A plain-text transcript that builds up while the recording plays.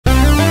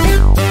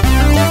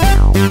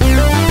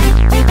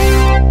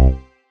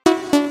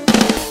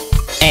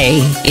A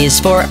is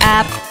for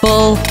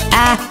apple,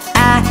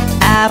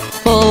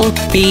 apple.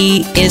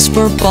 B is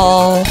for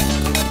ball,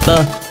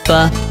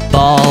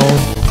 ball.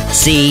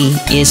 C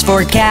is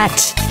for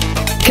cat,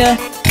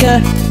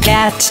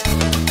 cat.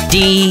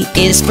 D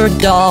is for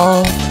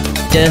doll,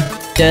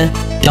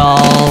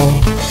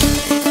 doll.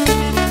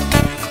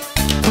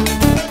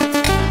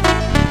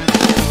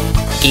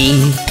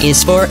 E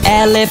is for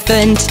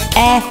elephant,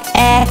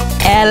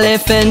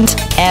 elephant.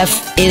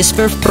 F is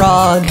for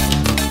frog,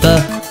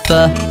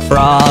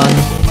 frog.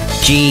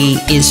 G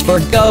is for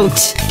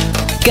goat,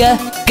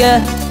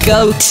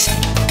 goat.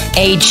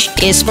 H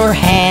is for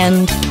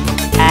hand,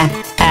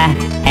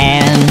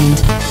 hand.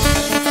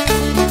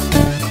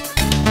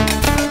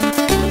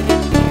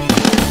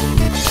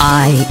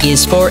 I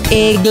is for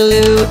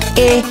igloo,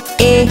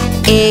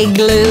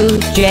 igloo.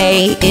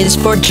 J is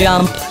for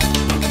jump,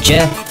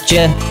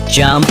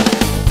 jump.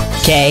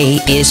 K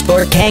is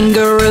for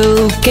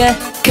kangaroo,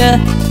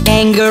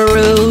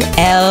 kangaroo.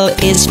 L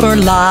is for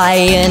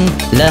lion,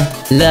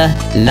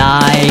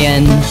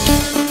 lion.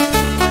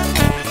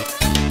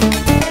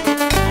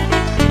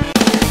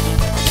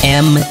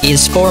 M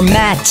is for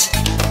mat,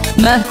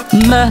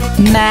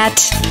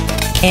 mat.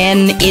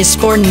 N is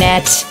for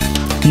net,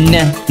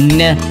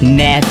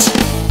 net.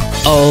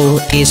 O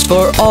is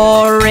for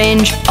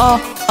orange,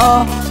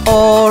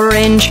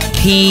 orange.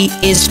 P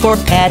is for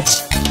pet,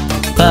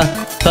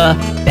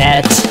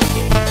 pet.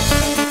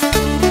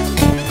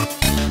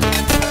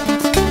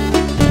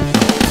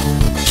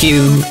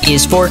 Q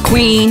is for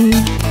queen,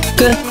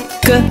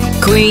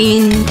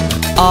 queen.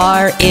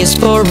 R is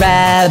for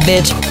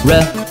rabbit,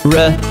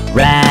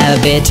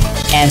 rabbit.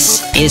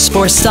 S is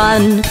for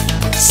sun,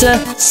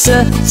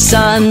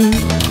 sun.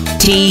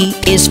 T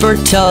is for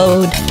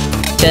toad,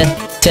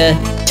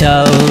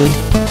 toad.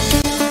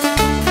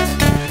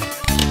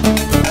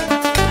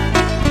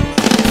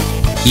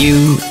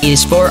 U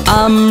is for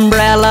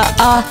umbrella,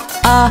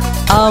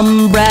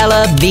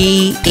 umbrella.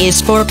 V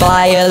is for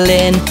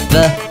violin,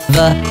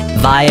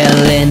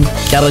 violin.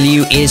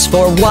 W is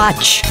for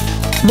watch,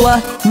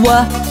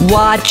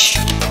 watch.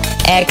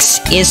 X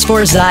is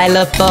for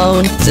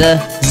xylophone,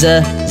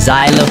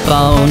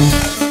 xylophone.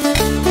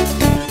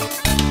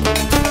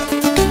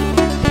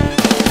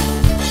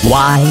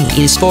 Y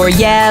is for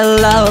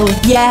yellow,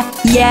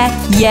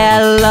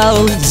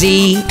 yellow.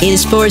 Z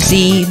is for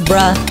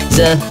zebra,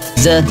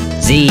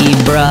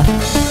 zebra.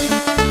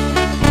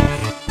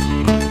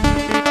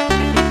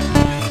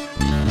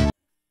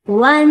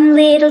 One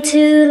little,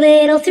 two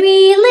little,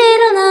 three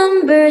little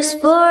numbers,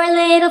 four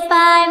little,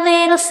 five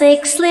little,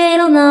 six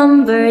little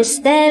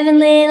numbers, seven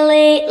little,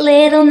 eight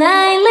little,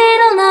 nine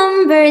little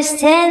numbers,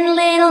 10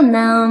 little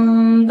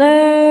numbers.